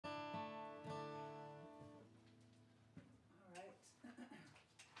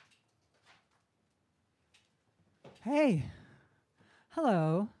Hey.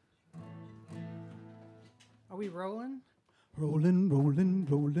 Hello. Are we rolling? Rolling, rolling,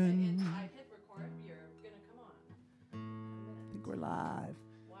 rolling. I hit record. You're going to come on. I think we're live.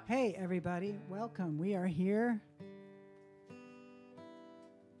 Hey, everybody. Welcome. We are here.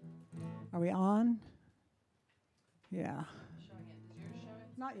 Are we on? Yeah. Showing it. Is yours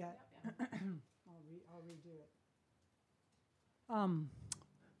showing? Not yet. Yep. I'll redo it.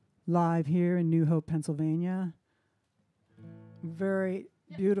 Live here in New Hope, Pennsylvania. Very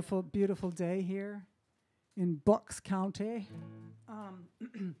beautiful, beautiful day here in Bucks County.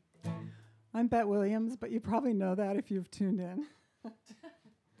 I'm Bet Williams, but you probably know that if you've tuned in. Oh,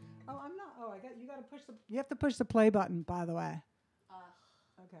 I'm not. Oh, you got to push the. You have to push the play button, by the way.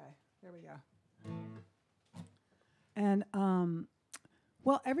 Okay, there we go. And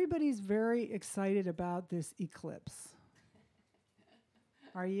well, everybody's very excited about this eclipse.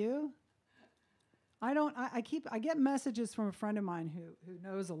 Are you? I get messages from a friend of mine who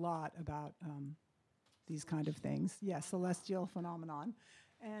knows a lot about these kind of things. Yeah, celestial phenomenon.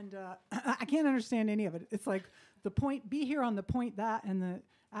 And I can't understand any of it. It's like the point, be here on the point that, and the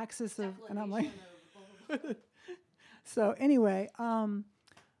axis of, and I'm like, so anyway, I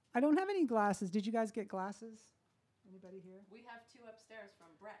don't have any glasses. Did you guys get glasses? Anybody here? We have two upstairs from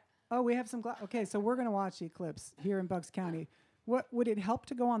Brett. Oh, we have some glasses. Okay, so we're going to watch the eclipse here in Bucks County. What would it help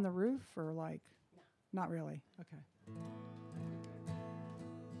to go on the roof or like? No. Not really. Okay.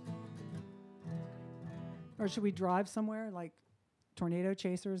 Or should we drive somewhere like tornado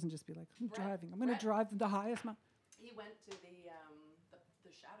chasers and just be like, I'm driving. I'm going to drive the highest mountain. He went to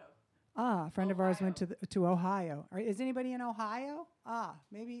the shadow. Ah, a friend of ours went to Ohio. Is anybody in Ohio?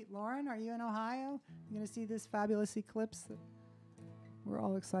 Maybe Lauren, are you in Ohio? You going to see this fabulous eclipse that we're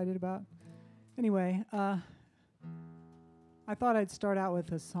all excited about? Anyway, I thought I'd start out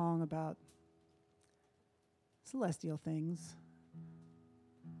with a song about celestial things,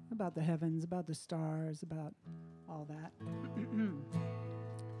 about the heavens, about the stars, about all that.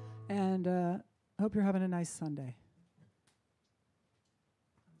 And I hope you're having a nice Sunday.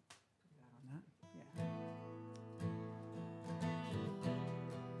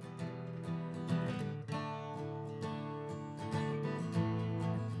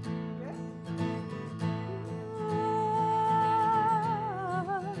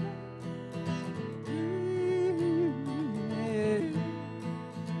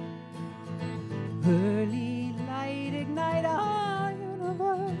 Early light ignite our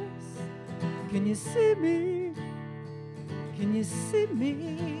universe. Can you see me? Can you see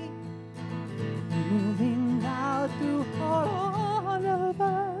me? Moving out through all of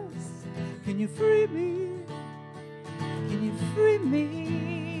us. Can you free me? Can you free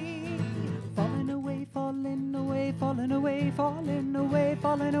me? Falling away, falling away, falling away, falling away,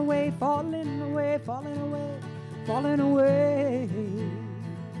 falling away, falling away, falling away, falling away.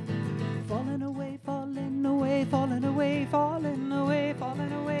 Falling away, falling away, falling away, falling away,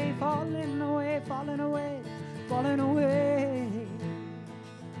 falling away, falling away, falling away, falling away.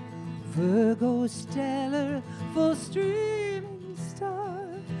 Virgo stellar, full streaming star.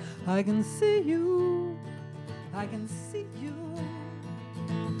 I can see you, I can see you.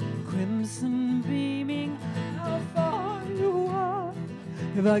 Crimson beaming, how far you are.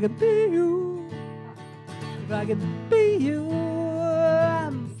 If I could be you, if I could be you.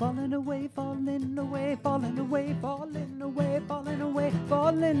 Falling away, falling away, falling away, falling away, falling away,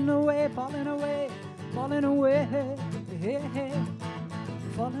 falling away, falling away, falling away, falling away,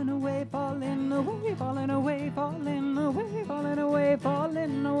 falling away, falling away, falling away, falling away,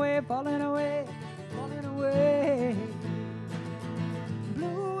 falling away, falling away, falling away.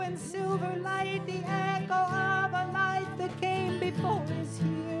 Blue and silver light, the echo of a life that came before his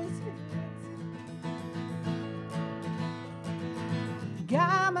years.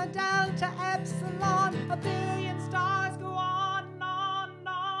 Gamma, delta, epsilon, a billion stars go on, on,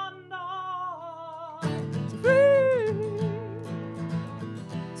 on, on. So free,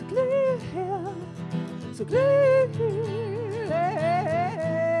 so clear, so clear,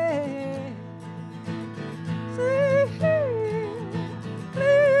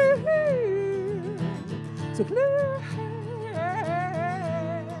 so clear.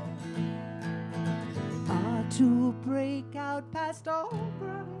 To break out past all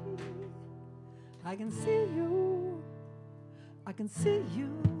gravity, I can see you, I can see you.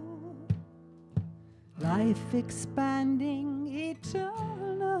 Life expanding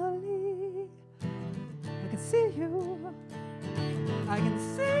eternally, I can see you, I can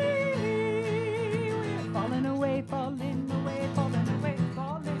see. We're falling away, falling away, falling away,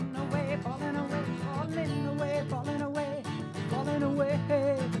 falling away, falling away, falling away, falling away, falling away,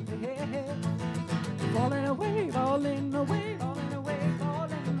 falling away, falling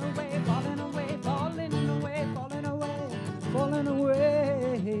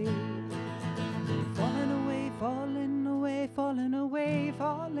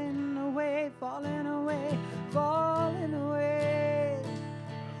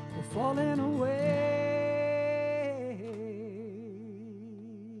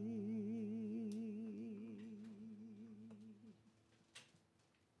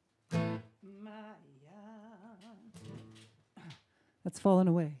that's fallen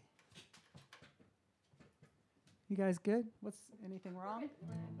away. You guys good? What's anything wrong?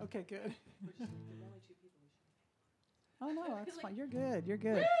 Okay, good. Oh no, that's fine. You're good. You're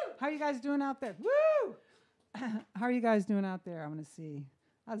good. How are you guys doing out there? Woo! How are you guys doing out there? I'm gonna see.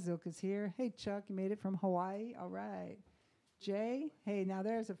 Azilka's here. Hey Chuck, you made it from Hawaii. All right. Jay, hey, now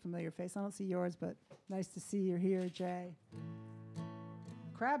there's a familiar face. I don't see yours, but nice to see you're here, Jay.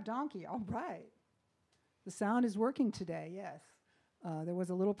 Crab Donkey. All right. The sound is working today. Yes. There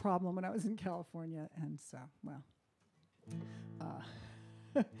was a little problem when I was in California, and so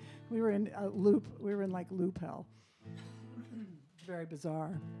we were in a loop. We were in like loop hell. Very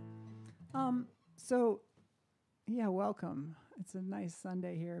bizarre. So, yeah, welcome. It's a nice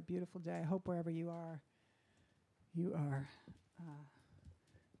Sunday here, a beautiful day. I hope wherever you are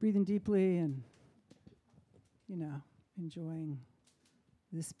breathing deeply and, enjoying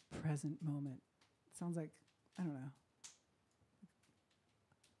this present moment. It sounds like, I don't know,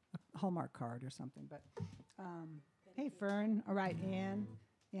 a Hallmark card or something. But hey, Fern. All right, Anne.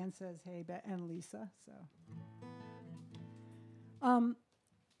 Anne says hey, and Lisa. So.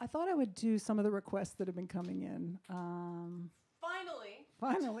 I thought I would do some of the requests that have been coming in. Finally.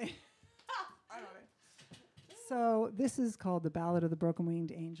 Finally. So this is called The Ballad of the Broken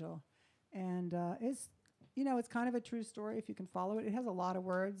Winged Angel. And it's kind of a true story if you can follow it. It has a lot of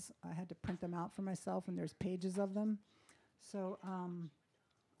words. I had to print them out for myself, and there's pages of them. So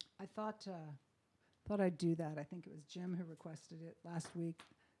I thought I'd do that. I think it was Jim who requested it last week.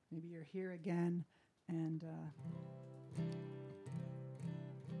 Maybe you're here again. And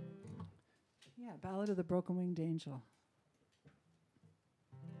yeah, Ballad of the Broken Winged Angel.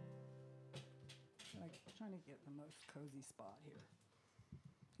 Like trying to get the most cozy spot here.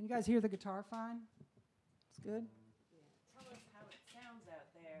 Can you guys hear the guitar fine? It's good? Yeah. Tell us how it sounds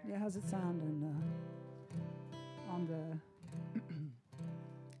out there. Yeah, how's it sound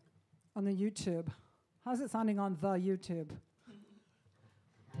on the YouTube? How's it sounding on the YouTube?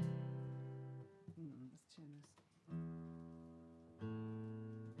 Let's tune this.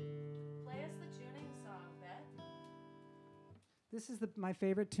 Play us the tuning song, Beth. This is my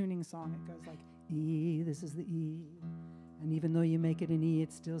favorite tuning song. It goes like E, this is the E. And even though you make it an E,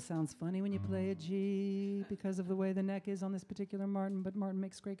 it still sounds funny when you play a G because of the way the neck is on this particular Martin. But Martin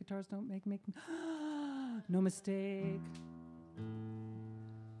makes great guitars, don't make no mistake.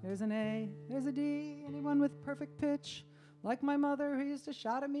 There's an A, there's a D. Anyone with perfect pitch? Like my mother who used to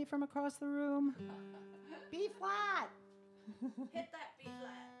shout at me from across the room. B flat. Hit that B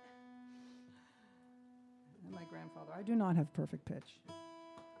flat. And my grandfather. I do not have perfect pitch.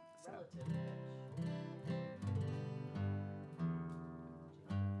 So. Relative pitch.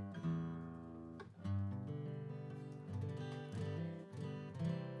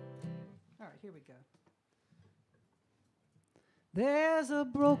 All right, here we go. There's a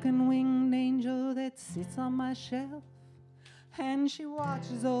broken winged angel that sits on my shelf, and she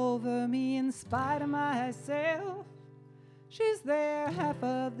watches over me in spite of myself. She's there half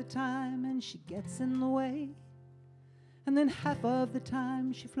of the time and she gets in the way, and then half of the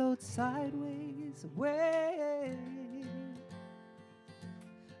time she floats sideways away.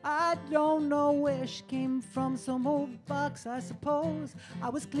 I don't know where she came from, some old box I suppose. I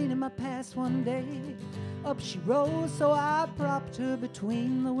was cleaning my past one day, up she rose, so I propped her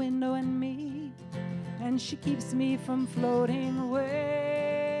between the window and me, and she keeps me from floating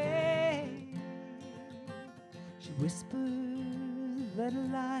away. She whispers that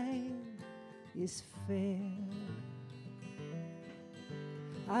life is fair.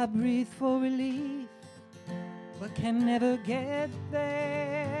 I breathe for relief, but can never get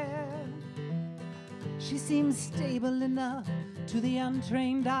there. She seems stable enough to the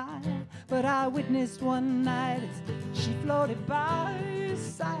untrained eye, but I witnessed one night as she floated by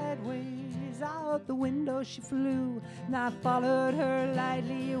sideways. Out the window she flew, and I followed her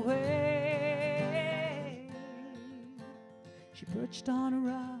lightly away. She perched on a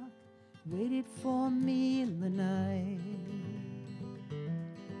rock, waited for me in the night.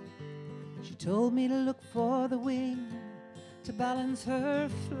 She told me to look for the wing to balance her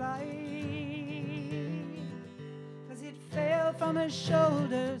flight, 'cause it fell from her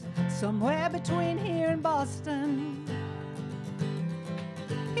shoulders somewhere between here and Boston.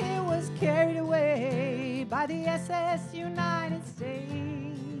 It was carried away by the SS United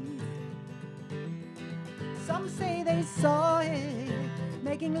States. Some say they saw it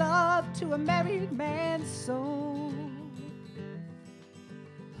making love to a married man's soul,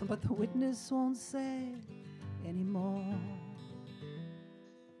 but the witness won't say anymore.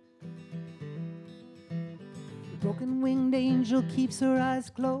 The broken-winged angel keeps her eyes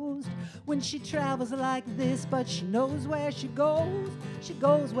closed when she travels like this, but she knows where she goes. She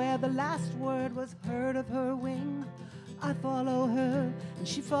goes where the last word was heard of her wing. I follow her, and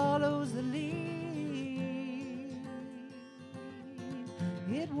she follows the lead.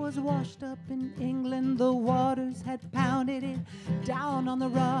 It was washed up in England, the waters had pounded it. Down on the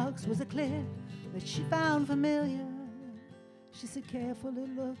rocks was a cliff that she found familiar. She said, careful,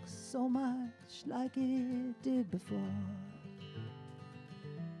 it looks so much like it did before.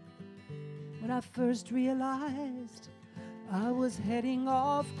 When I first realized I was heading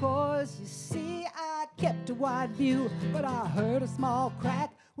off course, you see, I kept a wide view, but I heard a small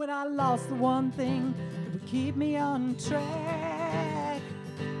crack when I lost the one thing that would keep me on track.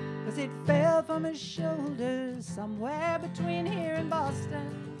 'Cause it fell from his shoulders somewhere between here and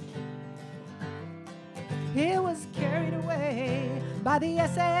Boston. It was carried away by the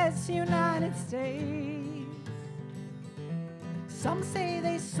SS United States. Some say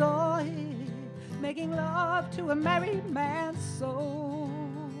they saw it making love to a married man's soul,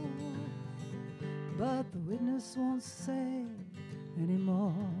 but the witness won't say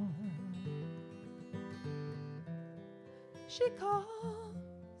anymore. She comes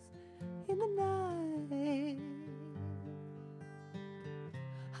in the night.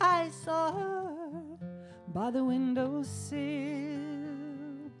 I saw her by the windowsill.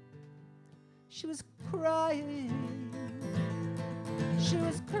 She was crying. She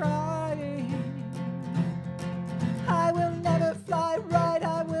was crying. I will never fly right.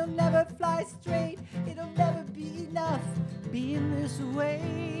 I will never fly straight. It'll never be enough being this way.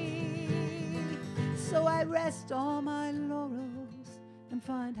 So I rest all my laurels and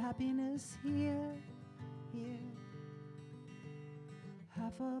find happiness here, here,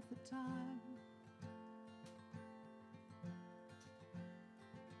 half of the time.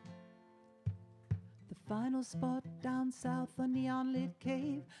 Final spot down south, a neon-lit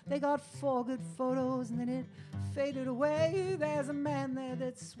cave. They got 4 good photos and then it faded away. There's a man there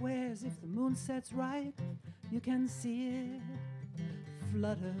that swears if the moon sets right, you can see it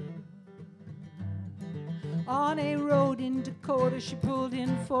flutter. On a road in Dakota, she pulled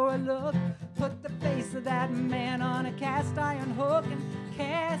in for a look, put the face of that man on a cast iron hook and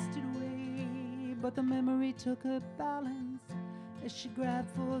cast it away. But the memory took her balance as she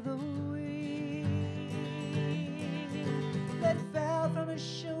grabbed for the wing that fell from her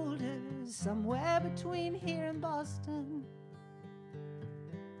shoulders somewhere between here and Boston.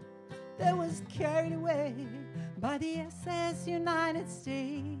 That was carried away by the SS United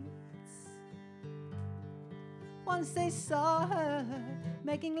States. Once they saw her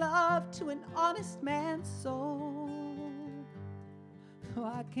making love to an honest man's soul. Oh,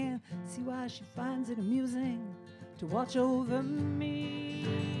 I can't see why she finds it amusing to watch over me.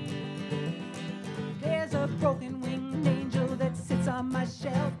 There's a broken-winged angel that sits on my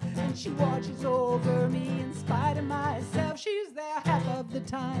shelf, and she watches over me in spite of myself. She's there half of the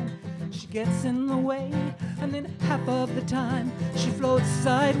time, she gets in the way, and then half of the time she floats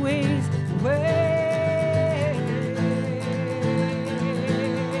sideways away.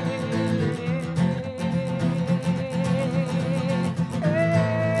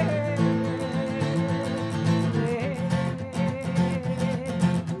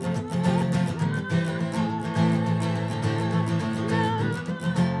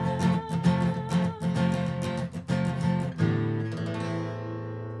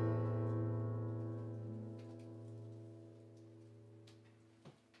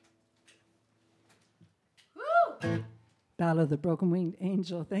 Battle of the Broken-Winged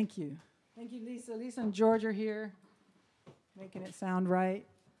Angel. Thank you. Thank you, Lisa. Lisa and George are here, making it sound right.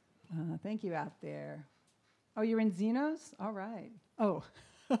 Thank you out there. Oh, you're in Zeno's? All right. Oh.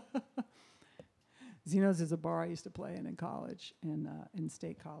 Zeno's is a bar I used to play in college, in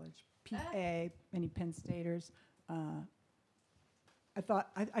State College. PA, many Penn Staters. I thought,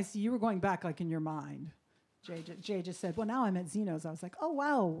 I see you were going back like in your mind. Jay just said, well, now I'm at Zeno's. I was like, oh,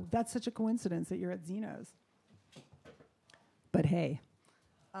 wow, that's such a coincidence that you're at Zeno's. But hey,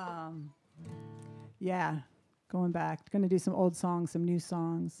 yeah, going back. Going to do some old songs, some new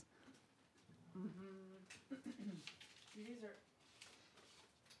songs. Mm-hmm. These are,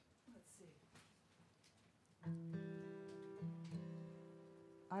 let's see.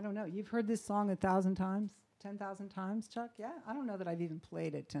 I don't know. You've heard this song 1,000 times, 10,000 times, Chuck? Yeah? I don't know that I've even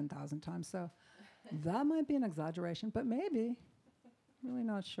played it 10,000 times, so that might be an exaggeration, but maybe. Really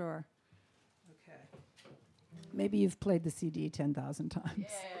not sure. Okay. Maybe you've played the CD 10,000 times. Yay.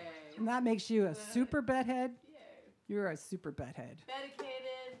 And that makes you a super bedhead. Yay. You're a super bedhead.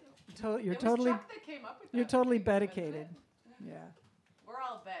 Dedicated. You're it totally. was Chuck that came up with you're that, totally I think, dedicated. Yeah. We're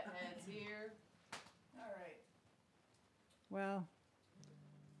all bedheads here. All right. Well,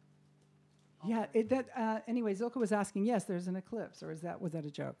 yeah. Anyway, Zilka was asking. Yes, there's an eclipse, or was that a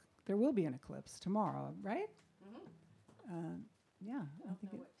joke? There will be an eclipse tomorrow, right? Yeah, I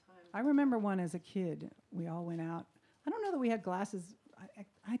think it. I remember one as a kid. We all went out. I don't know that we had glasses.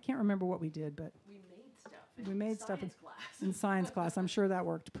 I can't remember what we did, but We made stuff in science class. In science class. I'm sure that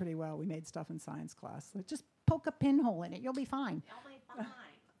worked pretty well. We made stuff in science class. Like, just poke a pinhole in it. You'll be fine. You'll be fine. That's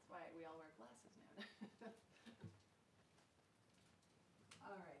why we all wear glasses now.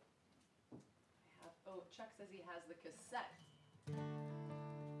 All right. Chuck says he has the cassette.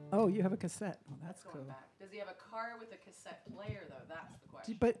 Oh, you have a cassette. Oh, that's going cool. back. Does he have a car with a cassette player, though? That's the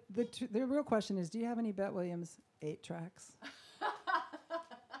question. But the real question is, do you have any Bet Williams 8 tracks?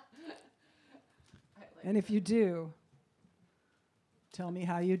 And if you do, tell me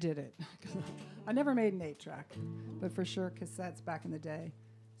how you did it. I never made an 8-track, but for sure cassettes back in the day,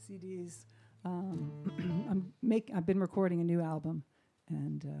 CDs. I've been recording a new album,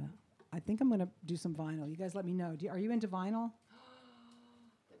 and I think I'm going to do some vinyl. You guys let me know. Are you into vinyl?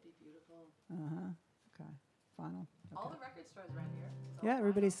 That'd be beautiful. Okay. Vinyl. Okay. All the record stores around here. Yeah,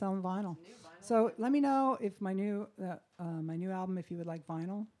 everybody's selling vinyl. New vinyl. So let me know if my new album, if you would like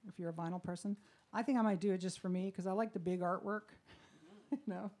vinyl, if you're a vinyl person. I think I might do it just for me because I like the big artwork.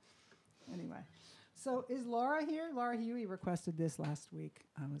 Anyway, so is Laura here? Laura Huey requested this last week.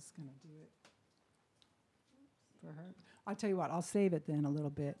 I was going to do it for her. I'll tell you what, I'll save it then a little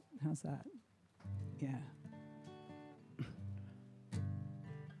bit. How's that? Yeah.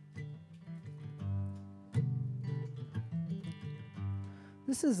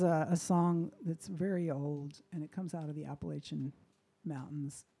 This is a song that's very old, and it comes out of the Appalachian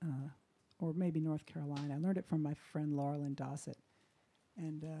Mountains, or maybe North Carolina. I learned it from my friend Laura Lynn Dossett.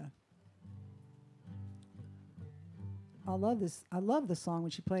 And I love this. I love the song when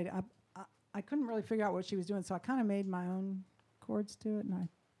she played it. I couldn't really figure out what she was doing, so I kind of made my own chords to it, and I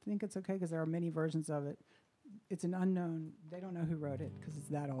think it's okay because there are many versions of it. It's an unknown. They don't know who wrote it because it's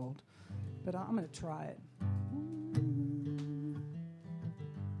that old. But I'm going to try it.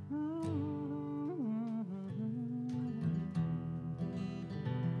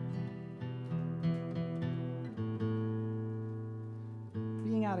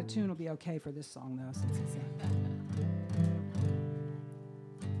 Out of tune will be okay for this song, though, since it's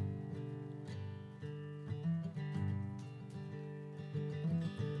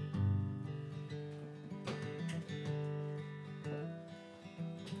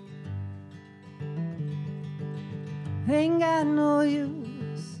ain't got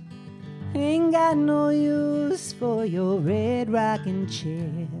no use for your red rocking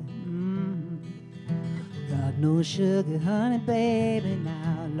chair. Got no sugar, honey, baby,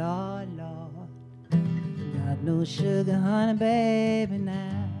 now, Lord, Lord. Got no sugar, honey, baby,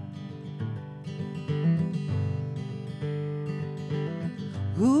 now.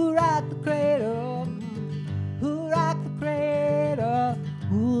 Who rocked the cradle? Who rocked the cradle?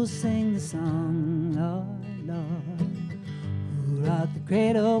 Who'll sing the song, Lord, Lord? Who rocked the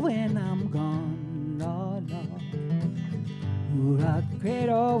cradle when I'm gone, Lord, Lord? Who rocked the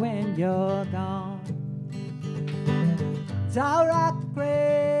cradle when you're gone? I'll rock the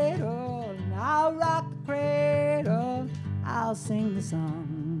cradle, and I'll rock the cradle. I'll sing the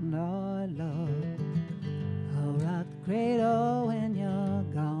song, Lord, Lord. I'll rock the cradle when you're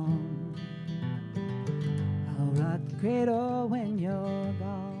gone. I'll rock the cradle when you're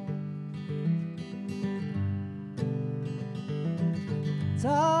gone. It's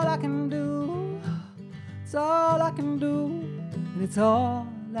all I can do. It's all I can do. And it's all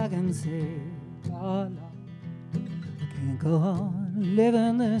I can say, Lord, Lord. Can't go on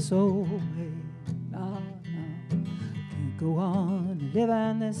living this old way. No, no. Can't go on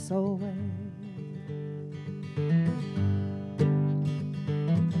living this old way.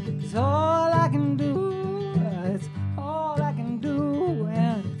 It's all I can do. It's all I can do.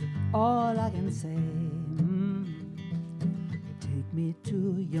 And all I can say. Take me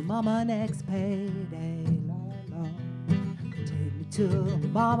to your mama next payday. Lord, Lord. Take me to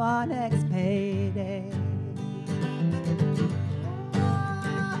mama next payday.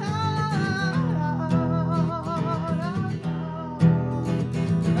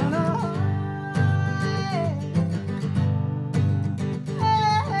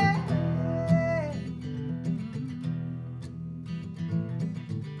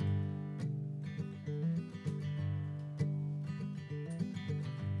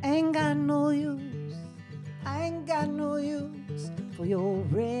 Ain't got no use, I ain't got no use for your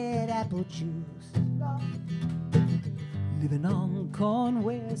red apple juice. Living on corn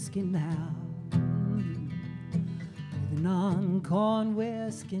whiskey now. Living on corn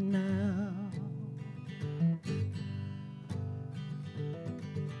whiskey now.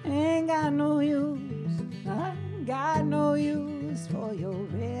 Ain't got no use, I ain't got no use for your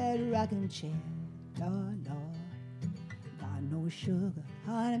red rocking chair. Lord, Lord, got no sugar,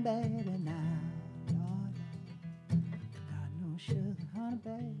 honey, baby, now. Lord, Lord, got no sugar, honey,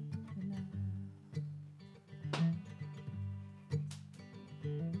 baby, now.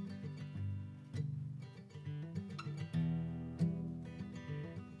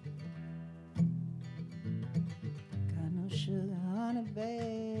 Got no sugar, honey,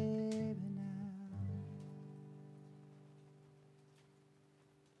 baby, now.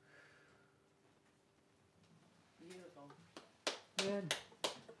 Beautiful.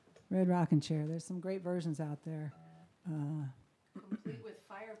 Red rocking chair. There's some great versions out there. Complete with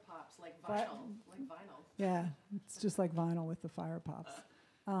fire pops, like vinyl. Yeah, it's just like vinyl with the fire pops.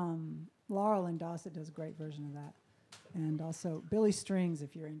 Laurel and Dossett does a great version of that. And also Billy Strings,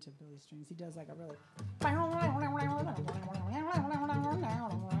 if you're into Billy Strings. He does like a really...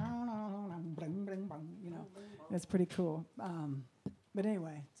 You know, it's pretty cool. But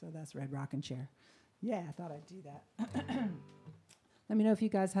anyway, so that's Red Rockin' Chair. Yeah, I thought I'd do that. Let me know if you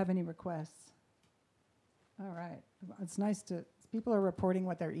guys have any requests. All right. It's nice to... People are reporting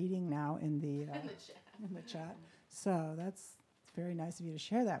what they're eating now in the chat. So that's very nice of you to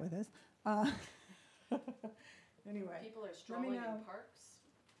share that with us. Anyway. People are strolling in parks.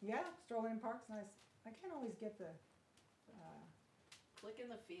 Yeah, strolling in parks, nice. I can't always get the... Click in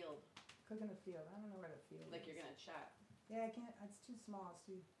the field. Click in the field. I don't know where the field is. Like you're going to chat. Yeah, I can't. It's too small. It's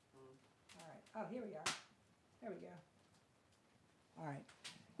too... All right. Oh, here we are. There we go. All right.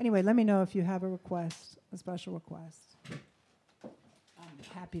 Anyway, let me know if you have a request, a special request. I'm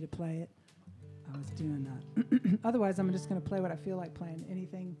happy to play it. I was doing that. Otherwise, I'm just going to play what I feel like playing.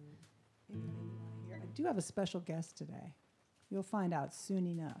 Anything you want to hear. I do have a special guest today. You'll find out soon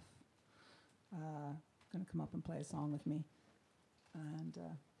enough. Going to come up and play a song with me. And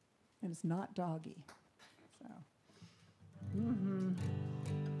it's not Doggy. So...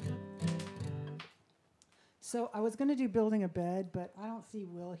 So I was going to do Building a Bed, but I don't see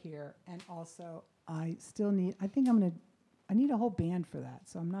Will here. And also, I need a whole band for that.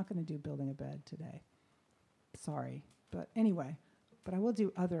 So I'm not going to do Building a Bed today. Sorry. But anyway, I will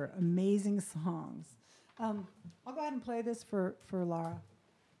do other amazing songs. I'll go ahead and play this for Laura.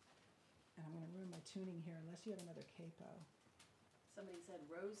 And I'm going to ruin my tuning here unless you have another capo. Somebody said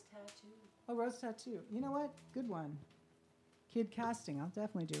Rose Tattoo. Oh, Rose Tattoo. You know what? Good one. Kid Casting. I'll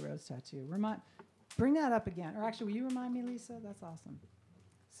definitely do Rose Tattoo. Bring that up again. Or actually, will you remind me, Lisa? That's awesome.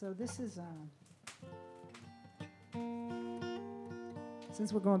 So this is...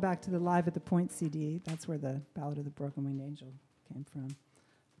 since we're going back to the Live at the Point CD, that's where the Ballad of the Broken Winged Angel came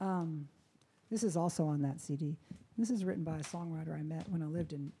from. This is also on that CD. This is written by a songwriter I met when I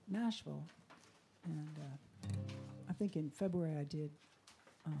lived in Nashville. And I think in February I did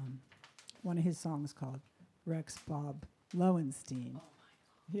one of his songs called Rex Bob Lowenstein. Oh,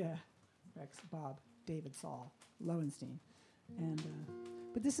 yeah, Rex Bob David Saul Lowenstein. And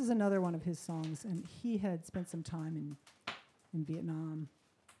but this is another one of his songs, and he had spent some time in Vietnam,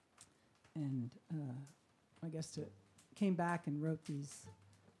 and I guess came back and wrote these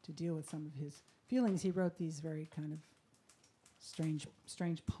to deal with some of his feelings. He wrote these very kind of strange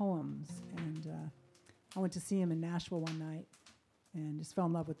poems, and I went to see him in Nashville one night and just fell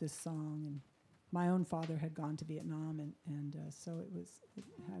in love with this song. And my own father had gone to Vietnam, and so it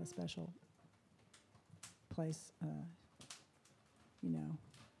had a special place,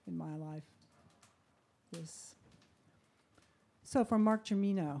 in my life. So from Mark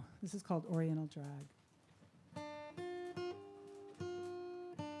Germino, this is called Oriental Drag.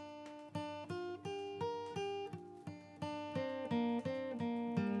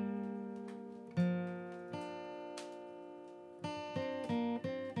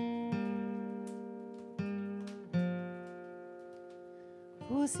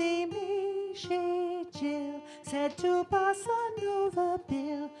 Pussy me, she Jill, said to Bossa Nova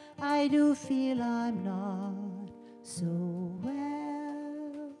Bill, I do feel I'm not so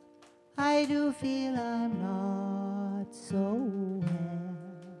well. I do feel I'm not so well.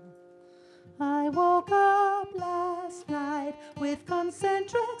 I woke up last night with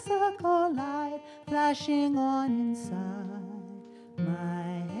concentric circle light flashing on inside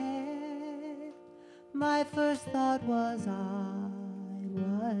my head. My first thought was I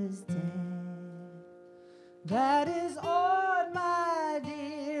was dead. That is odd, my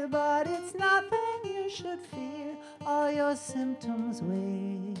dear, but it's nothing you should fear. All your symptoms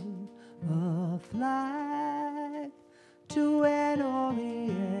wave a flag to an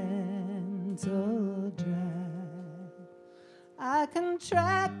oriental drag. I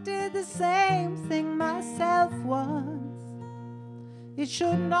contracted the same thing myself once. It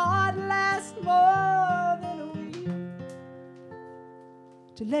should not last more than a week.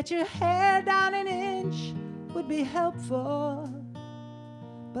 To let your hair down an inch would be helpful,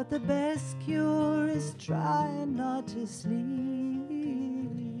 but the best cure is trying not to sleep.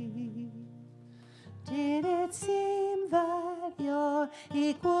 Did it seem that your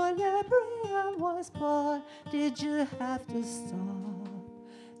equilibrium was poor? Did you have to stop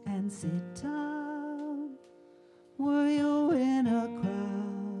and sit down? Were you in a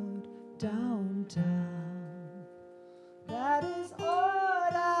crowd downtown? That is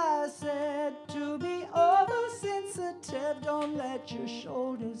all I said. To be oversensitive, don't let your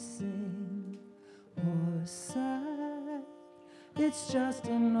shoulders sing or sigh. It's just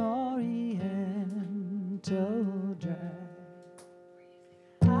an oriental drag.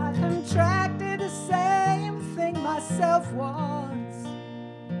 I contracted the same thing myself once.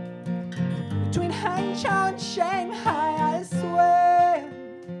 Between Hangzhou and Shanghai, I swear.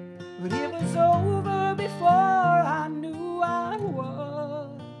 But it was over before I knew I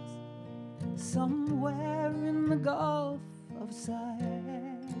was somewhere in the Gulf of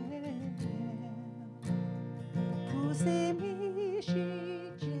Siam. Pussy me,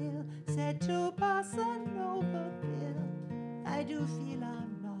 she Jill said to Bossa Nova Bill, I do feel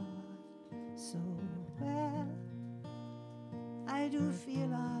I'm not so well. I do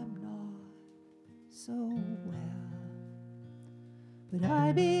feel I'm not so well. But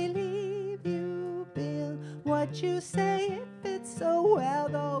I believe you, Bill, what you say, it fits so well,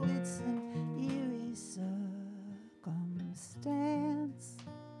 though it's an eerie circumstance.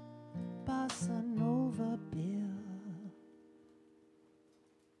 Bossa Nova Bill,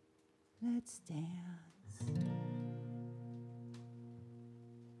 let's dance.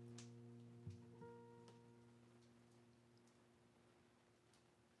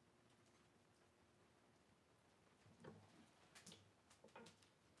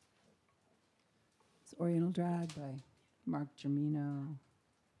 It's Oriental Drag by Mark Germino.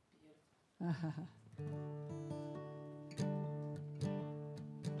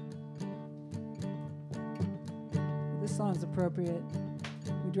 This song's appropriate.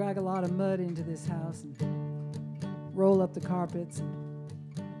 We drag a lot of mud into this house and roll up the carpets. And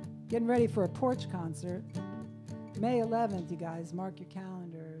getting ready for a porch concert. May 11th, you guys, mark your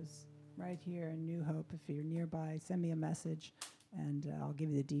calendars right here in New Hope. If you're nearby, send me a message and I'll give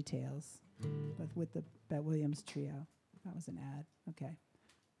you the details. But with the Bet Williams Trio. That was an ad. Okay.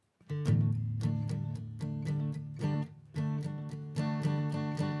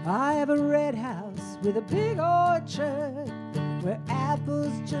 I have a red house with a big orchard where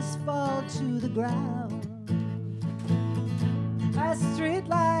apples just fall to the ground. A street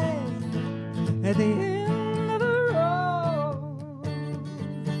light at the end of the road.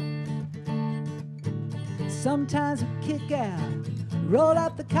 Sometimes we kick out, roll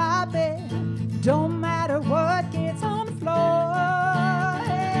up the carpet, don't matter what gets on the floor.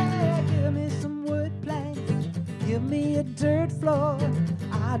 Hey, give me some wood planks, give me a dirt floor.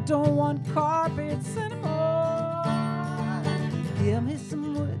 I don't want carpets anymore. Give me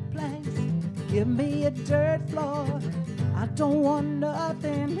some wood planks, give me a dirt floor. I don't want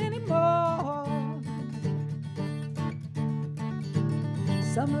nothing anymore.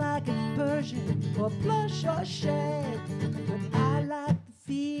 Some like it Persian or plush or shag, but I like the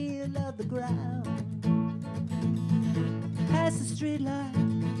feel of the ground. Past the street light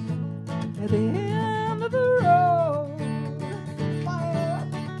at the end of the road.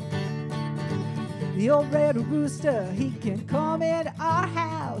 The old red rooster, he can come in our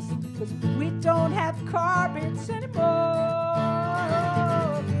house, 'cause we don't have carpets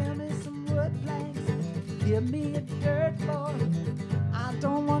anymore. Give me some wood planks, give me a dirt floor. I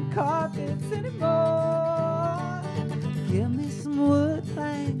don't want carpets anymore. Give me some wood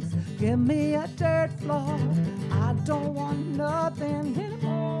planks, give me a dirt floor. I don't want nothing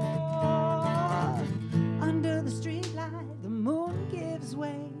anymore. Under the street light, the moon gives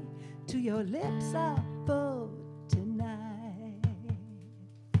way to your lips are full tonight.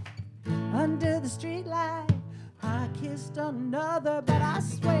 Under the street light, I kissed another, but I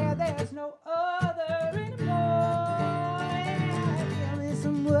swear there's no other anymore. Yeah, give me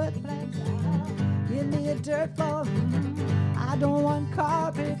some wood planks, give me a dirt floor. I don't want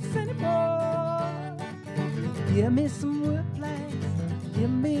carpets anymore. Give me some wood planks, give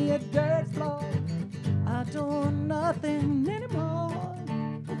me a dirt floor. I don't want nothing anymore.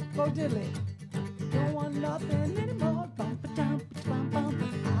 Go diddly. Don't want nothing anymore. Bump it down, bum bum.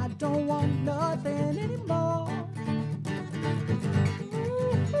 I don't want nothing anymore.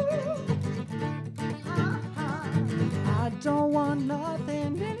 I don't want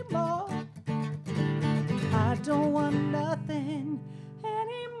nothing anymore. I don't want nothing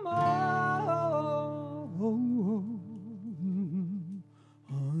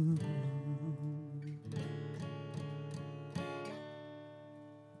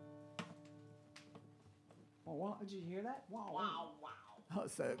Oh, wow. Did you hear that? Wow. Wow, wow. Oh,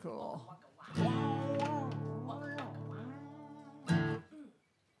 so cool. Waka, waka.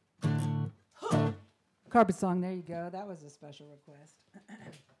 Carpet song, there you go. That was a special request.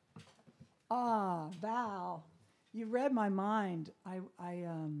 Val, you read my mind.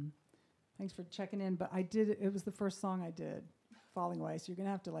 Thanks for checking in, but I did, it was the first song I did, Falling Away, so you're going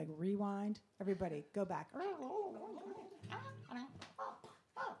to have to like rewind. Everybody, go back.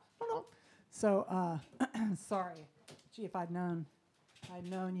 So, sorry. Gee, if I'd known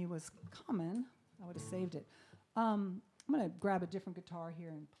you was coming, I would have saved it. I'm going to grab a different guitar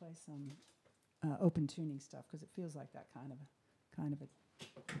here and play some open tuning stuff because it feels like that kind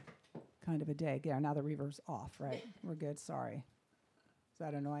of a day. Yeah, now the reverb's off, right? We're good. Sorry. Is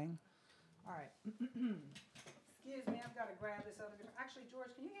that annoying? All right. Excuse me, I've got to grab this other guitar. Actually,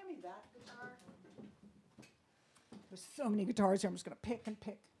 George, can you hand me that guitar? There's so many guitars here. I'm just going to pick and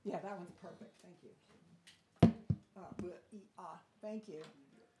pick. Yeah, that one's perfect. Thank you. Thank you.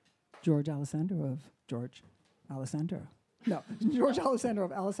 George Alessandro. No, George Alessandro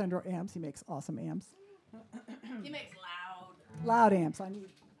of Alessandro Amps. He makes awesome amps. He makes Loud amps. I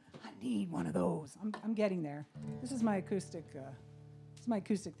need one of those. I'm getting there. This is my acoustic. This is my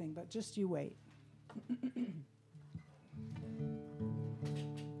acoustic thing, but just you wait.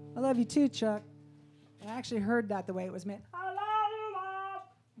 I love you too, Chuck. I actually heard that the way it was meant. I love you, love.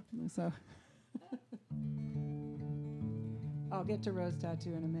 So I'll get to Rose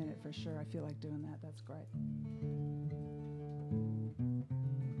Tattoo in a minute for sure. I feel like doing that. That's great.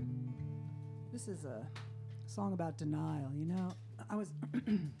 This is a song about denial. You know, I don't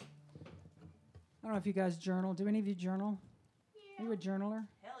know if you guys journal. Do any of you journal? Yeah. Are you a journaler?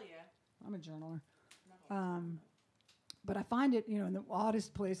 Hell yeah. I'm a journaler. But I find it, in the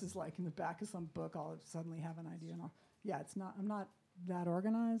oddest places, like in the back of some book, I'll suddenly have an idea. And I'm not that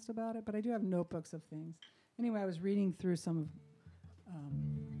organized about it, but I do have notebooks of things. Anyway, I was reading through some of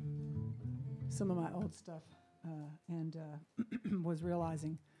my old stuff and was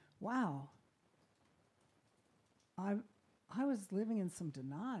realizing, wow, I was living in some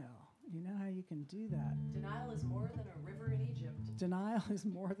denial. You know how you can do that? Denial is more than a river in Egypt. Denial is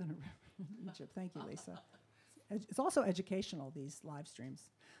more than a river in Egypt. Thank you, Lisa. It's also educational, these live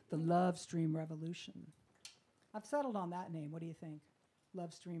streams. The Love Stream Revolution. I've settled on that name. What do you think?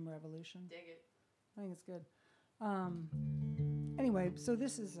 Love Stream Revolution? Dig it. I think it's good. Anyway, so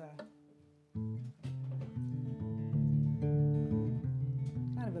this is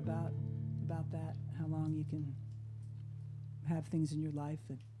kind of about that, how long you can have things in your life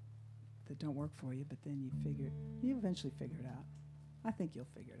that don't work for you, but then you eventually figure it out. I think you'll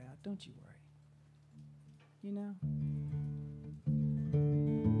figure it out. Don't you worry. You know?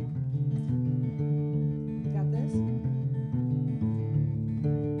 Got this?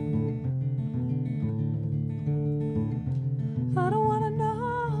 I don't wanna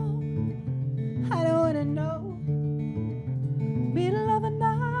know. Middle of the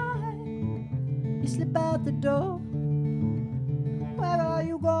night, you slip out the door. Where are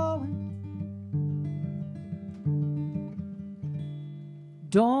you going?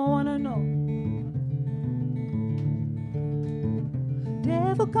 Don't wanna know.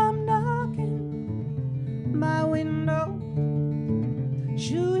 Devil come knocking my window.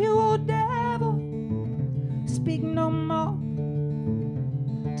 Shoo, you old devil, speak no more,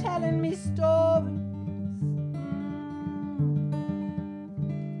 telling me stories.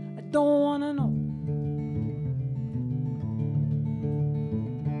 I don't wanna know.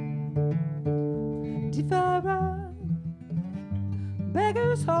 Different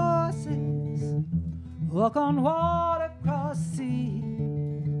beggars' horses walk on water, cross sea.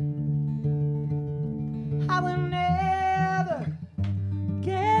 I will never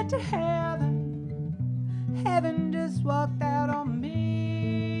get to heaven. Heaven just walked out on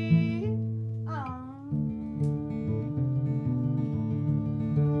me.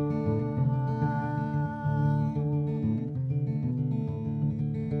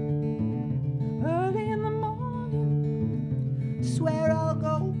 Early in the morning, swear I'll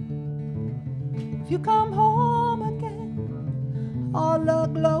go. If you come home again, all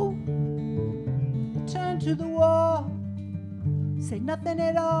aglow. Turn to the wall, say nothing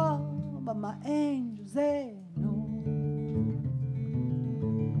at all, but my angels, they know.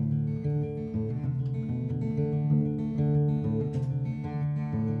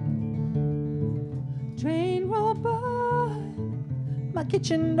 Train rolled by my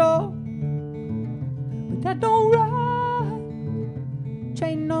kitchen door, but that don't ride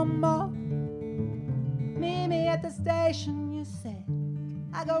train no more. Meet me at the station, you said.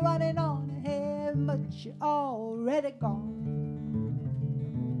 I go running on ahead, but you're already gone.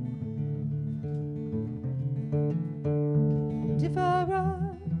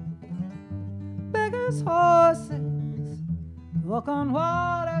 different beggars' horses walk on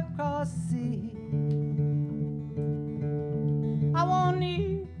water across the sea. I won't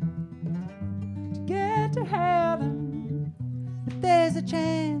need to get to heaven if there's a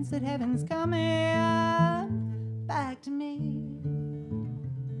chance that heaven's coming back to me.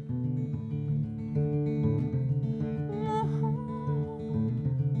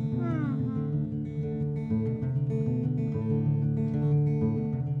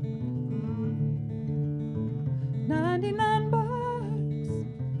 99 bucks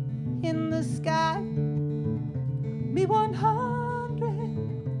in the sky, me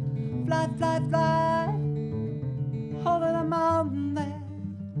 100, fly, fly, fly, over the mountain there.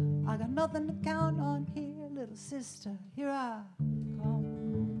 I got nothing to count on here, little sister, here I come.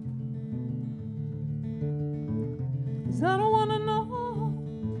 'Cause I don't wanna know,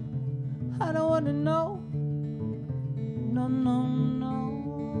 I don't wanna know, no, no, no.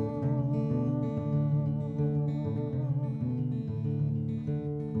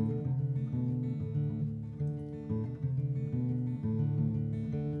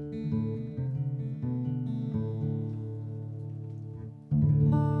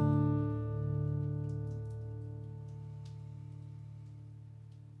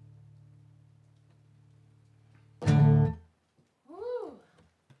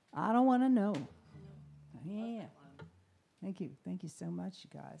 I don't want to know. Yeah. Thank you so much, you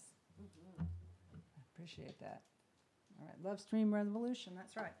guys. I appreciate that. All right, Livestream Revolution,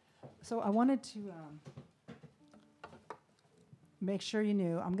 that's right. So I wanted to make sure you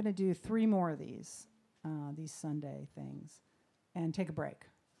knew I'm going to do 3 more of these Sunday things and take a break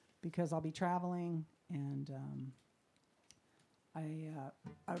because I'll be traveling and I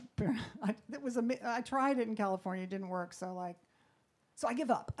tried it in California, it didn't work, so I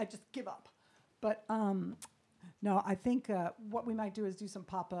give up. I just give up. But no, I think what we might do is do some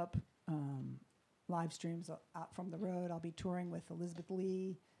pop-up live streams out from the road. I'll be touring with Elizabeth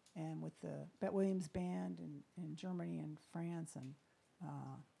Lee and with the Bette Williams Band in Germany and France. And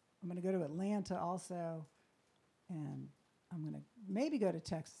I'm going to go to Atlanta also. And I'm going to maybe go to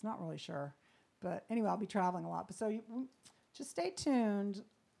Texas. Not really sure. But anyway, I'll be traveling a lot. But so just stay tuned.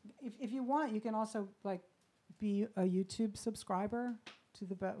 If you want, you can also be a YouTube subscriber to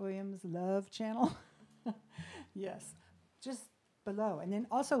the Bette Williams Love channel. Yes, just below. And then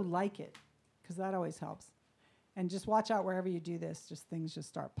also like it, because that always helps. And just watch out wherever you do this, just things just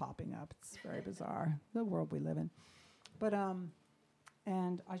start popping up. It's very bizarre, the world we live in. But,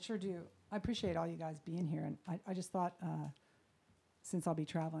 and I sure do. I appreciate all you guys being here. And I just thought, since I'll be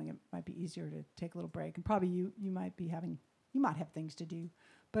traveling, it might be easier to take a little break. And probably you might have things to do.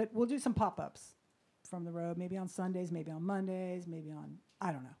 But we'll do some pop-ups from the road, maybe on Sundays, maybe on Mondays, maybe on,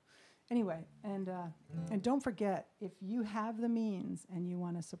 I don't know. Anyway, and don't forget, if you have the means and you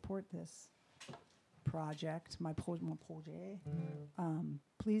want to support this project, my project,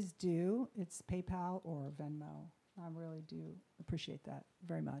 please do. It's PayPal or Venmo. I really do appreciate that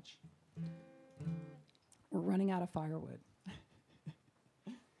very much. We're running out of firewood.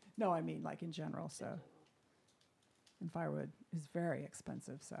 No, I mean in general, so. And firewood is very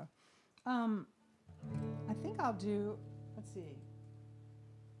expensive, so. I think I'll do, let's see.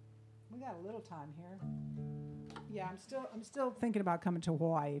 We got a little time here. Yeah, I'm still thinking about coming to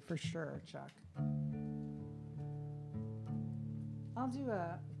Hawaii for sure, Chuck. I'll do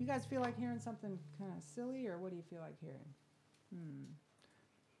you guys feel like hearing something kind of silly, or what do you feel like hearing?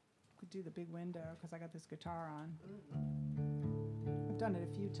 Could do the big window, because I got this guitar on. I've done it a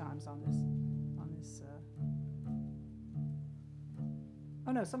few times on this.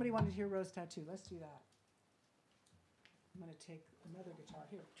 Oh no, somebody wanted to hear Rose Tattoo. Let's do that. I'm going to take another guitar.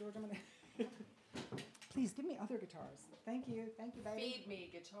 Here, George, I'm going to... Please, give me other guitars. Thank you, baby. Feed me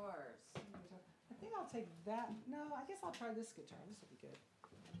guitars. I think I'll take that. No, I guess I'll try this guitar. This will be good.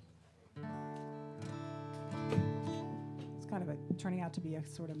 It's kind of turning out to be a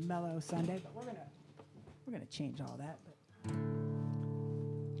sort of mellow Sunday, but we're gonna change all that. But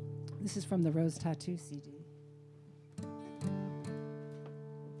this is from the Rose Tattoo CD.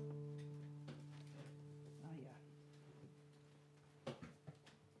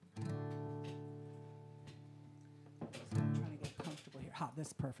 This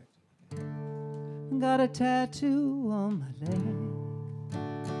is perfect. Got a tattoo on my leg.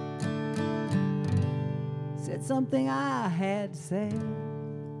 Said something I had to say.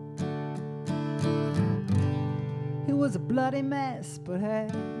 It was a bloody mess, but hey,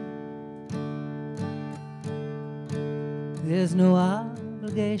 there's no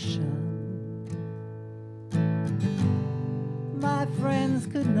obligation. My friends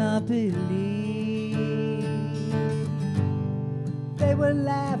could not believe were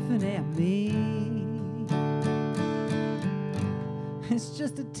laughing at me. It's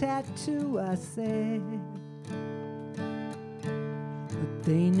just a tattoo, I said. But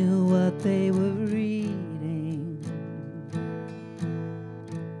they knew what they were reading.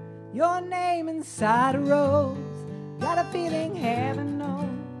 Your name inside a rose. Got a feeling heaven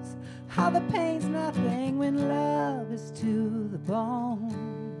knows how the pain's nothing when love is to the bone.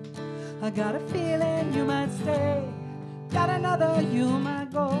 I got a feeling you might stay. Got another you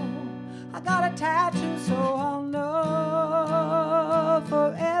might go. I got a tattoo so I'll know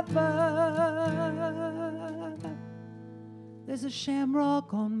forever. There's a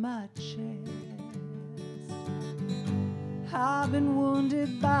shamrock on my chest. I've been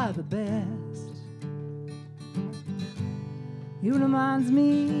wounded by the best. You reminds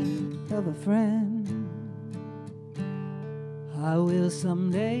me of a friend I will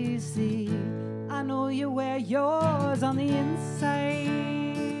someday see. I know you wear yours on the inside,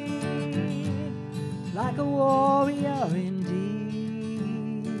 like a warrior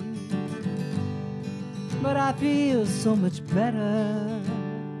indeed. But I feel so much better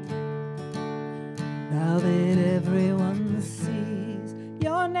now that everyone sees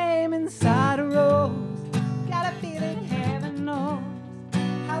your name inside a rose. Got a feeling heaven knows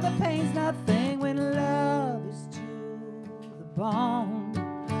how the pain's nothing when love is to the bone.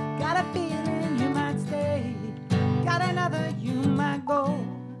 Got a feeling you might stay. Got another you might go.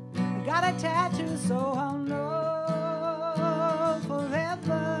 I got a tattoo so I'll know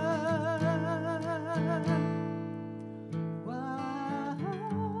forever. Why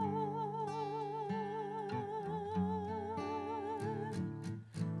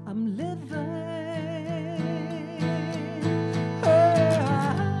I'm living.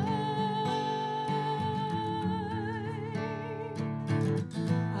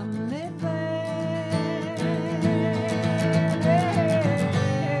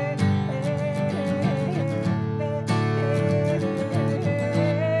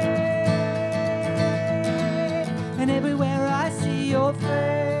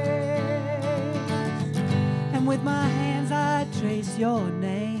 With my hands I trace your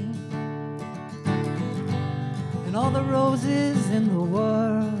name, and all the roses in the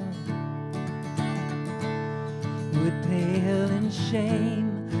world would pale in shame.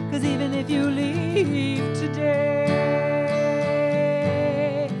 'Cause even if you leave today,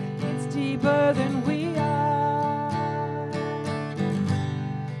 it's deeper than we are.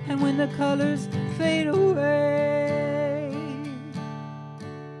 And when the colors fade away,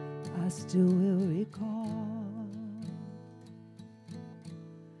 I still will recall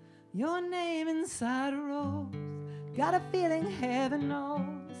your name inside a rose. Got a feeling heaven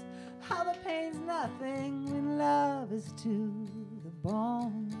knows how the pain's nothing when love is to the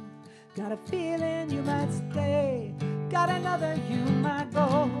bone. Got a feeling you might stay. Got another you might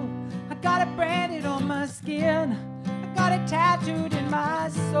go. I got it branded on my skin. I got it tattooed in my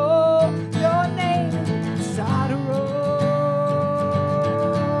soul. Your name inside a rose.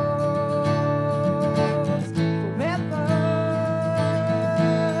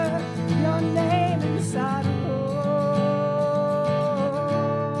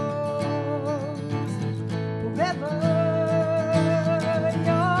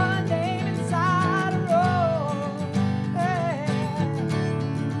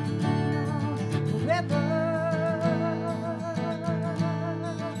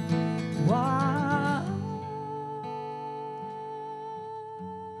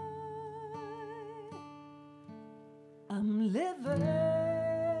 I'm living.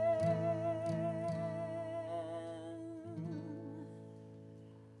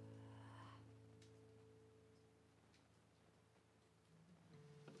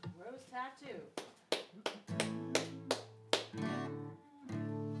 Rose tattoo.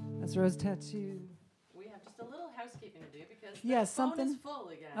 That's Rose Tattoo. We have just a little housekeeping to do because the Yes, phone something. is full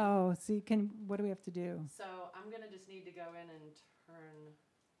again. Oh, see, what do we have to do? So I'm gonna just need to go in and turn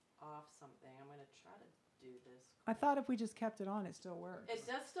off something. I'm gonna try to do this. I thought if we just kept it on, it still works. It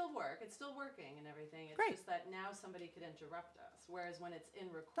does still work. It's still working and everything. It's Great. just that now somebody could interrupt us. Whereas when it's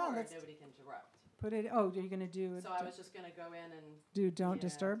in record, that's- nobody can interrupt. Put it. Oh, you're gonna do it. So I was just gonna go in and do don't yeah,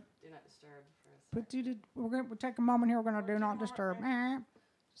 disturb. Do not disturb for a Put second. we'll take a moment here. We're gonna We'll do take not a moment, disturb. right.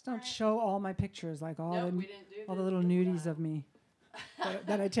 Just don't Right. show all my pictures, like all Nope, the we didn't do all the this little this nudies time. of me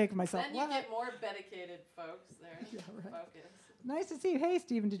that I take of myself. Then you What? get more dedicated folks there. Yeah, right. Focus. Nice to see you. Hey,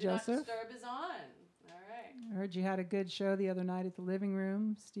 Stephen Do not DeJoseph. disturb is on. All right. I heard you had a good show the other night at the living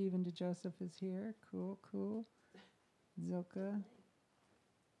room. Stephen DeJoseph is here. Cool, cool. Zilka.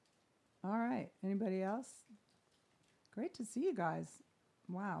 All right. Anybody else? Great to see you guys.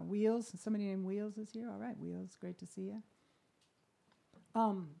 Wow. Wheels. Somebody named Wheels is here. All right, Wheels. Great to see you.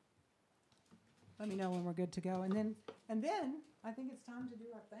 Let me know when we're good to go. And then I think it's time to do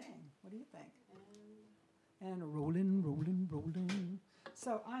our thing. What do you think? And rolling, rolling, rolling.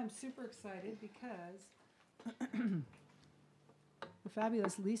 So I'm super excited because the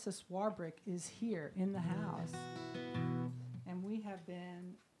fabulous Lisa Swarbrick is here in the house. And we have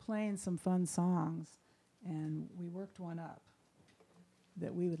been playing some fun songs, and we worked one up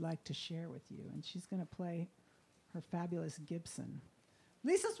that we would like to share with you. And she's going to play her fabulous Gibson.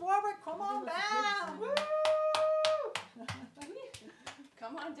 Lisa Swarbrick, come on down! Woo!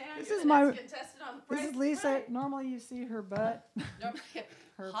 Come on down. This You're is the my. next contestant on the This Price is is Lisa. Right. Normally, you see her butt.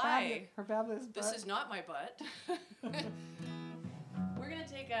 Hi. Her fabulous butt. This is not my butt. We're gonna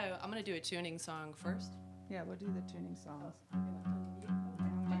take I'm gonna do a tuning song first. Yeah, we'll do the tuning songs. Good job.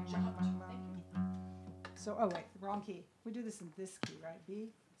 Thank you. So, oh wait, wrong key. We do this in this key, right? B.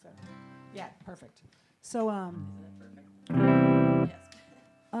 So, yeah, perfect. So, Isn't it perfect?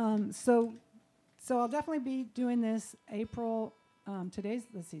 Yes. So I'll definitely be doing this April. Today's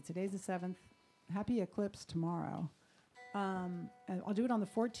the 7th. Happy eclipse tomorrow. And I'll do it on the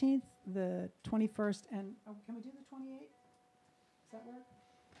 14th, the 21st, and can we do the 28th? Does that work?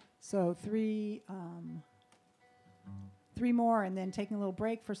 So three more, and then taking a little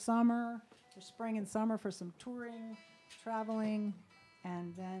break for summer, for spring and summer, for some touring, traveling,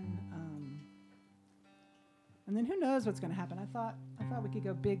 and then who knows what's going to happen. I thought we could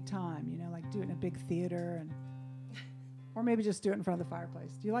go big time, like do it in a big theater, and or maybe just do it in front of the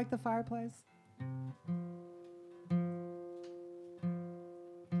fireplace. Do you like the fireplace?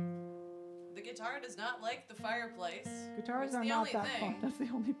 The guitar does not like the fireplace. Guitars It's are the not only that thing. fun. That's the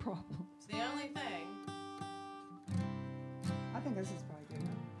only problem. It's the only thing. I think this is probably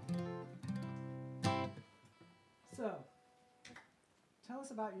good. So, tell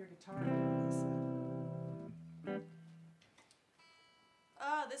us about your guitar, Lisa.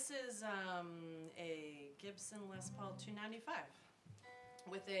 This is a Gibson Les Paul 295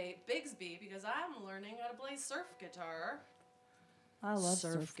 with a Bigsby because I'm learning how to play surf guitar. I love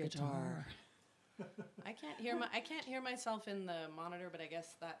surf guitar. I can't hear myself in the monitor, but I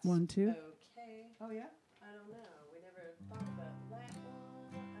guess that's 1, 2. okay. Oh yeah. I don't know. We never thought about that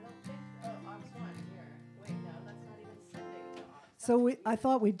one. I don't think. Oh, aux 1 here. Wait, no, that's not even sending to aux. So I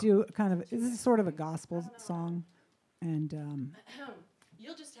thought we'd do kind of. This is sort of a gospel song, and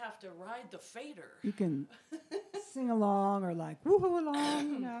You'll just have to ride the fader. you can sing along or like woohoo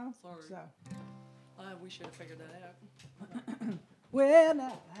along, Sorry. So. We should have figured that out. Well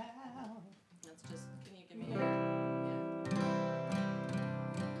now. That's just. Can you give me your?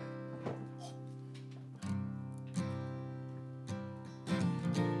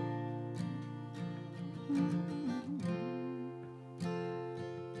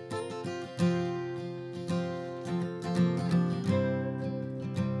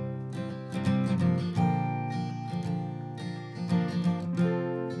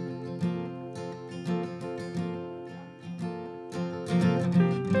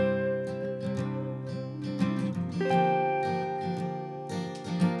 Yeah.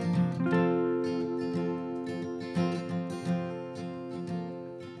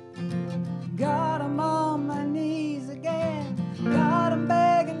 God, I'm on my knees again. God, I'm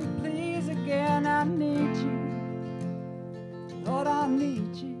begging, please again. I need you. Lord, I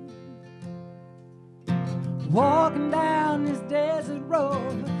need you. Walking down this desert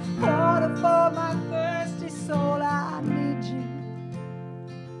road, water for my thirsty soul. I need you.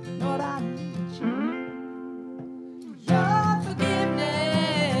 Lord, I need you. Your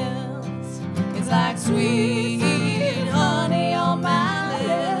forgiveness is like sweet honey on my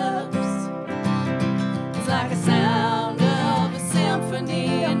lips. It's like a sound of a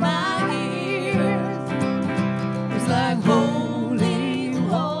symphony in my ears. It's like holy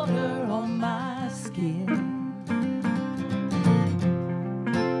water on my skin.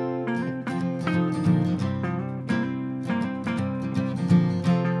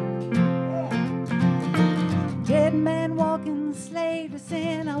 Dead man walking, slave to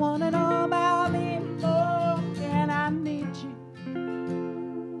sin. I want to know about me more. And I need you.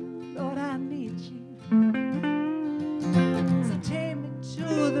 Lord, I need you. So take me to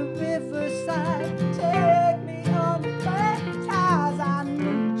the riverside. Take me on the baptize. I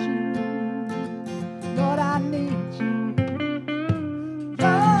need you. Lord, I need you.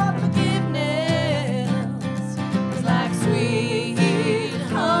 Your forgiveness is like sweet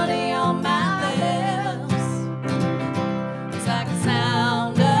honey on my lips. It's like the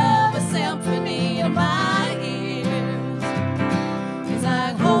sound of a symphony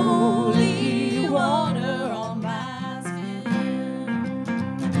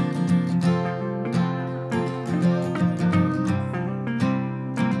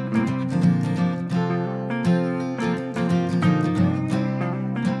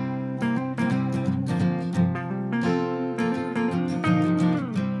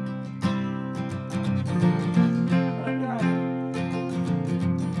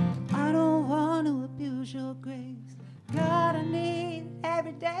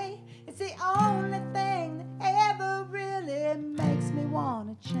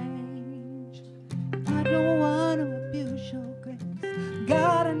want to change. I don't want to abuse your grace.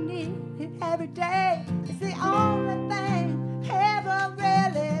 God, I need it every day. It's the only thing ever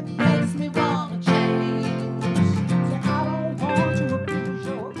really makes me want to change. So I don't want to abuse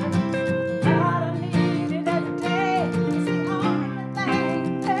your grace. God, I need it every day. It's the only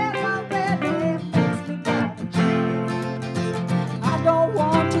thing ever really makes me want to change. I don't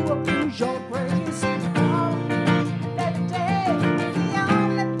want to abuse your grace.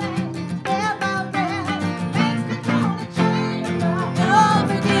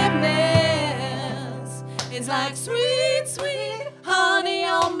 It's like sweet, sweet honey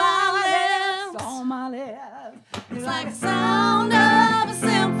on my lips. On my lips. It's like the sound of a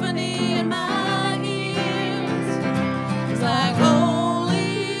symphony in my ears. It's like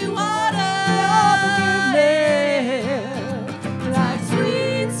holy water. Like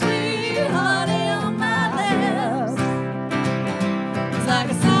sweet, sweet honey on my lips. It's like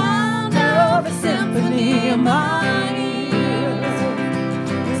the sound of a symphony in my ears.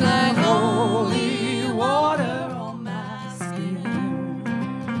 It's like holy water on my skin.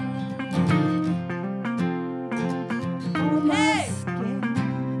 On my Hey! skin.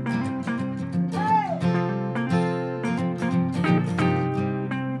 Hey!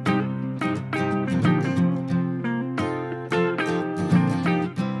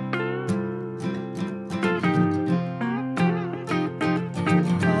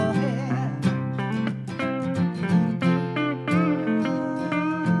 Oh, yeah.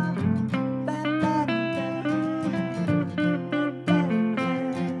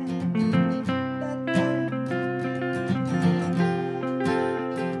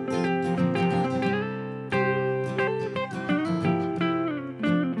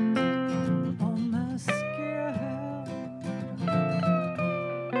 On my skin,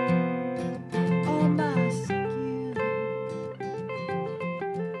 on my skin.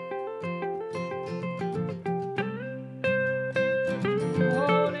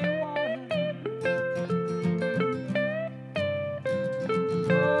 Holy water,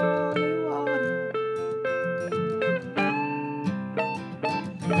 holy water,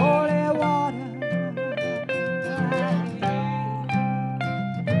 holy water.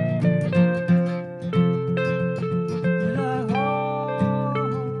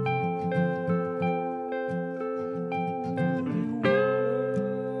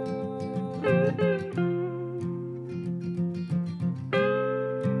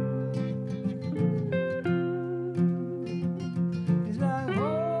 It's like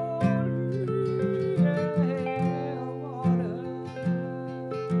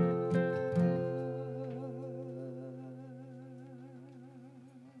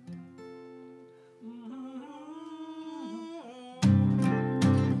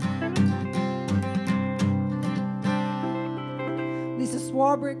Lisa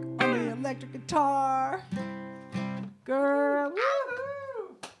Swarbrick on the electric guitar. Girl,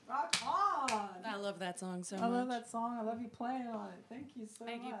 woohoo! Rock on! I love that song so I much. love that song. I love you playing on it. Thank you so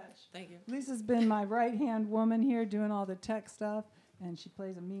Thank you. much. Thank you. Lisa's been my right-hand woman here doing all the tech stuff, and she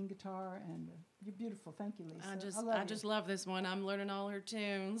plays a mean guitar, and you're beautiful. Thank you, Lisa. I just love this one. I'm learning all her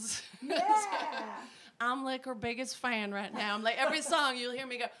tunes. Yeah! I'm like her biggest fan right now. I'm like every song you'll hear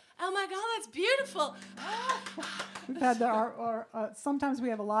me go, oh my God, that's beautiful. We've had sometimes we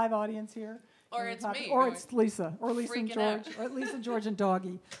have a live audience here. Or and we're it's talking- me Or going it's Lisa. Or Lisa and freaking George. out. Or Lisa, George, and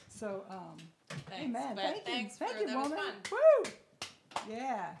Doggy. So, Thanks. amen. But Thank you. thanks Thank for you, that was woman. fun. Woo!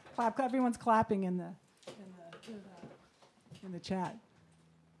 Yeah. Clap. Everyone's clapping in the chat.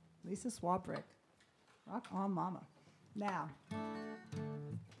 Lisa Swabrick. Rock on, mama. Now.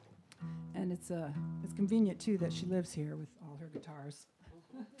 And it's convenient too that she lives here with all her guitars.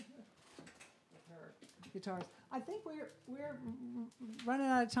 Guitars. I think we're running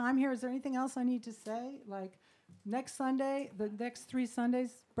out of time here. Is there anything else I need to say? Like next Sunday, the next 3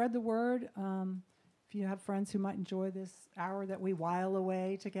 Sundays, spread the word. If you have friends who might enjoy this hour that we while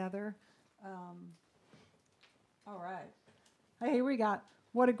away together. All right. Hey, here we got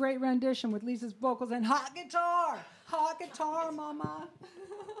What a Great Rendition with Lisa's vocals and hot guitar. Hot guitar, mama.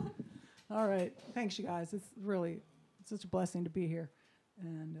 All right. Thanks, you guys. It's such a blessing to be here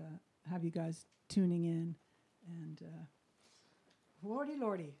and have you guys tuning in. And lordy,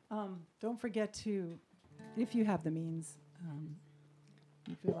 lordy. Don't forget to, if you have the means,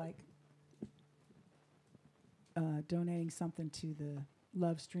 you feel like donating something to the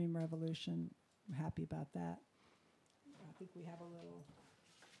Livestream Revolution. I'm happy about that. I think we have a little,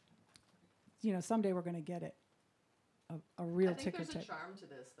 someday we're going to get it. A real ticker tape. I think there's a charm to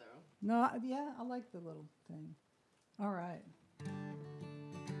this, though. No, yeah, I like the little thing. All right.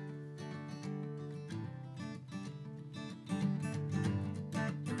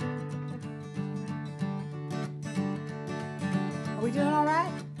 We doing all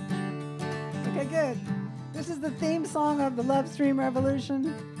right? Okay, good. This is the theme song of the Livestream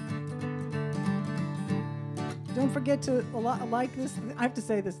Revolution. Don't forget to like this. I have to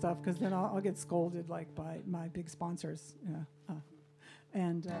say this stuff because then I'll get scolded like by my big sponsors.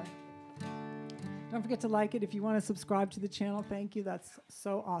 And don't forget to like it. If you want to subscribe to the channel, thank you. That's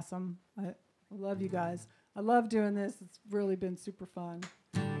so awesome. I love you guys. I love doing this. It's really been super fun.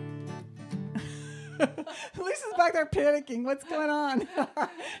 Lisa's back there panicking. What's going on?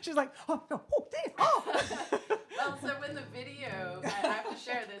 She's like, oh, no, oh, damn, oh. Well, so when the video, I have to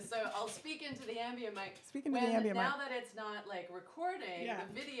share this, so I'll speak into the ambient mic. Now that it's not like recording the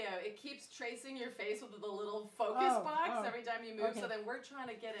video, it keeps tracing your face with the little focus box every time you move. Okay. So then we're trying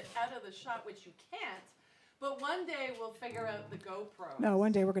to get it out of the shot, which you can't. But one day we'll figure out the GoPros. No,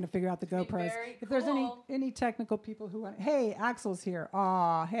 one day we're going to figure out the GoPros. If there's any technical people who want, hey, Axel's here.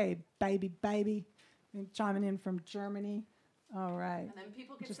 Aw, hey, baby. Chiming in from Germany. All right. And then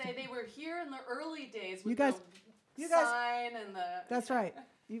people could say they were here in the early days with you guys, sign and the... That's right.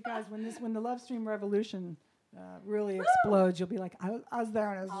 You guys, when the Livestream Revolution really explodes, you'll be like, I was there,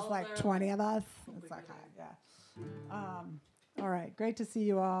 and it was just like 20 of us. It's like, yeah. All right. Great to see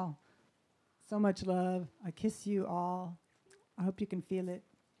you all. So much love. I kiss you all. I hope you can feel it.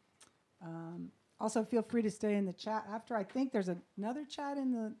 Also, feel free to stay in the chat after. I think there's another chat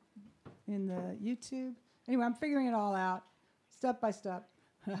in the YouTube. Anyway, I'm figuring it all out, step by step.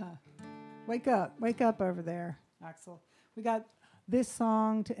 Wake up over there, Axel. We got this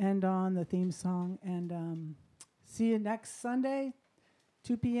song to end on, the theme song, and see you next Sunday,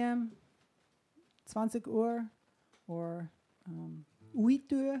 2 p.m., 20 Uhr, or 8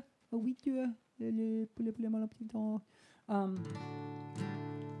 Uhr, hey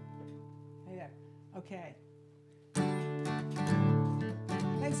there. Okay.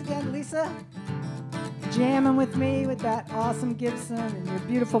 Thanks again, Lisa. Jamming with me with that awesome Gibson and your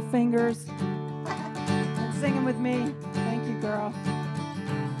beautiful fingers. And singing with me. Thank you, girl.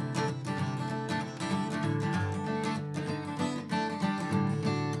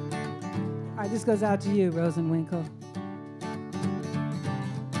 All right, this goes out to you, Rosenwinkel.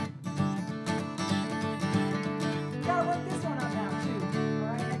 You gotta work this one on now, too.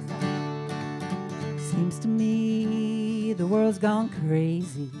 All right, next time. Seems to me the world's gone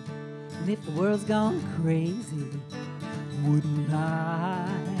crazy. And if the world's gone crazy, wouldn't I?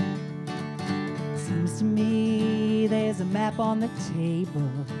 Seems to me there's a map on the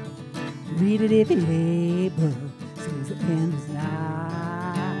table. Read it if you're able. Says the end is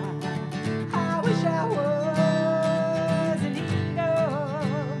nigh. I wish I was an eagle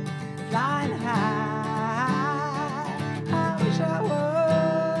flying high. I wish I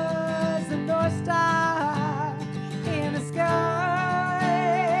was the North Star in the sky.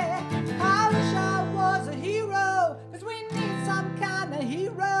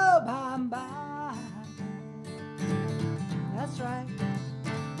 That's right.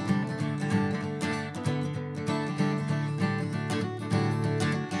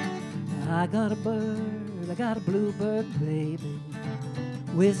 I got a bird, I got a bluebird baby,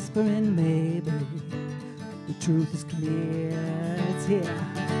 whispering maybe the truth is clear, it's here.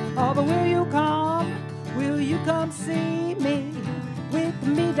 Oh, but will you come see me, with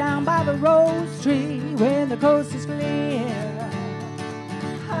me down by the rose tree when the coast is clear?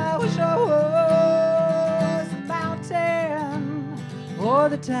 I wish I was a mountain or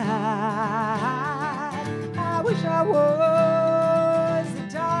the tide. I wish I was the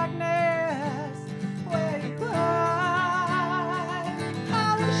darkness where you hide.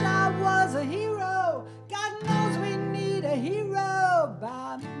 I wish I was a hero. God knows we need a hero.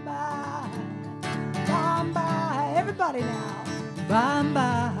 Bye bye, bye bye. Everybody now, bye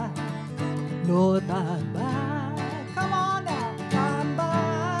bye, Lord, bye bye. Come on now.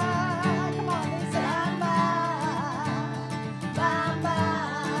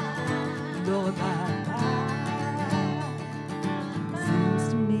 Seems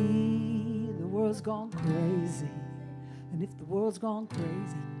to me the world's gone crazy, and if the world's gone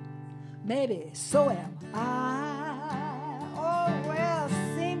crazy, maybe so am I. Oh well,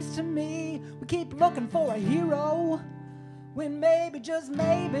 seems to me we keep looking for a hero, when maybe, just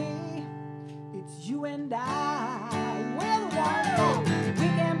maybe, it's you and I. We're the ones we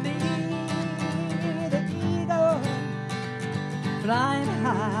can be the eagle flying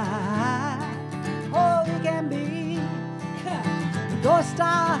high. Oh, we can be the North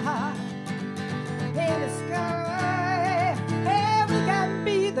Star in the sky. Hey, we can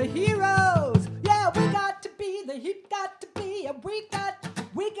be the heroes. Yeah, we got to be the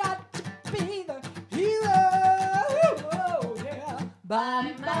we got to be the heroes. Oh, yeah.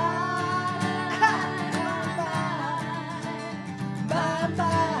 Bye bye. Bye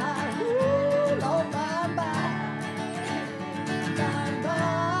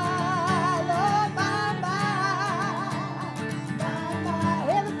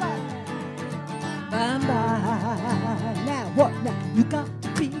You got to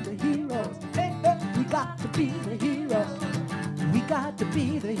be the heroes. Hey, hey, we got to be the heroes. We got to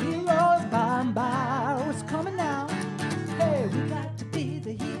be the heroes. By and by, what's coming now? Hey, we got to be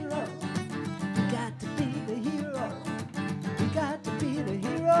the heroes. We got to be the heroes. We got to be the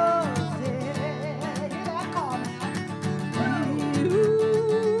heroes. Yeah, hear that call now.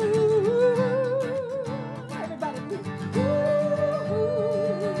 Everybody,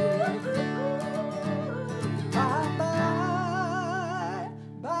 bye bye,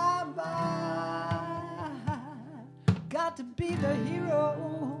 bye bye. Got to be the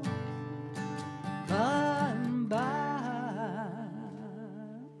hero. Bye bye.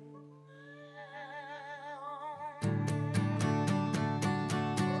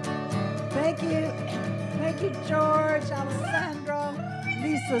 Thank you. Thank you, George, Alessandro,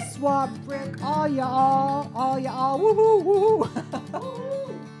 Lisa, Swab, Brick, all y'all. Woo-hoo, woo-hoo.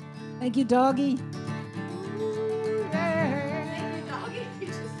 Thank you, Doggy.